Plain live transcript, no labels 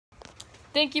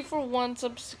Thank you for one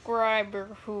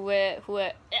subscriber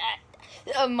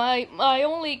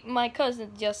my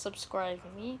cousin just subscribed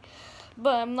me,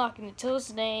 but I'm not gonna tell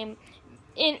his name.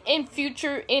 In the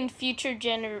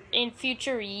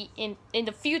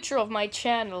future of my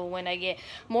channel, when I get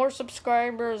more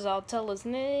subscribers, I'll tell his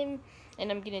name,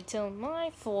 and I'm gonna tell my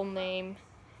full name.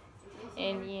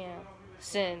 And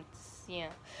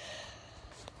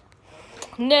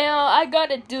now I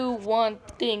gotta do one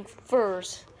thing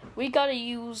first. We gotta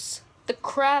use the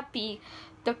crappy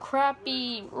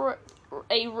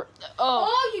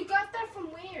Oh, you got that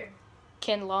from where?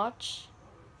 Ken Loach.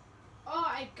 Oh,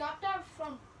 I got that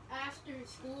from after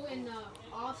school in the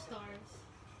All-Stars.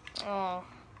 Oh.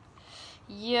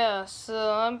 Yeah, so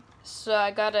I'm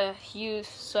gonna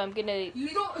You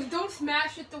don't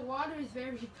smash it, the water is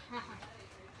very bad.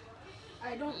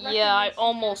 I don't Yeah, I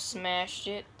almost smashed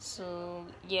it, so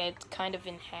yeah, it's kind of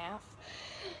in half.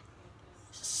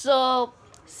 So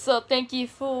thank you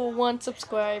for one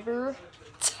subscriber.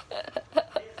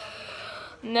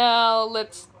 Now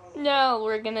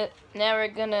we're gonna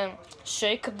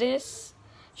shake this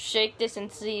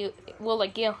and see, will I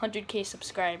get 100k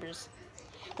subscribers?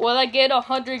 Will I get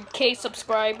 100k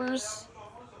subscribers?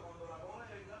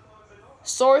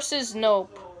 Sources,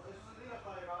 nope.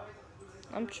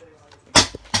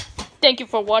 Thank you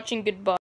for watching. Goodbye.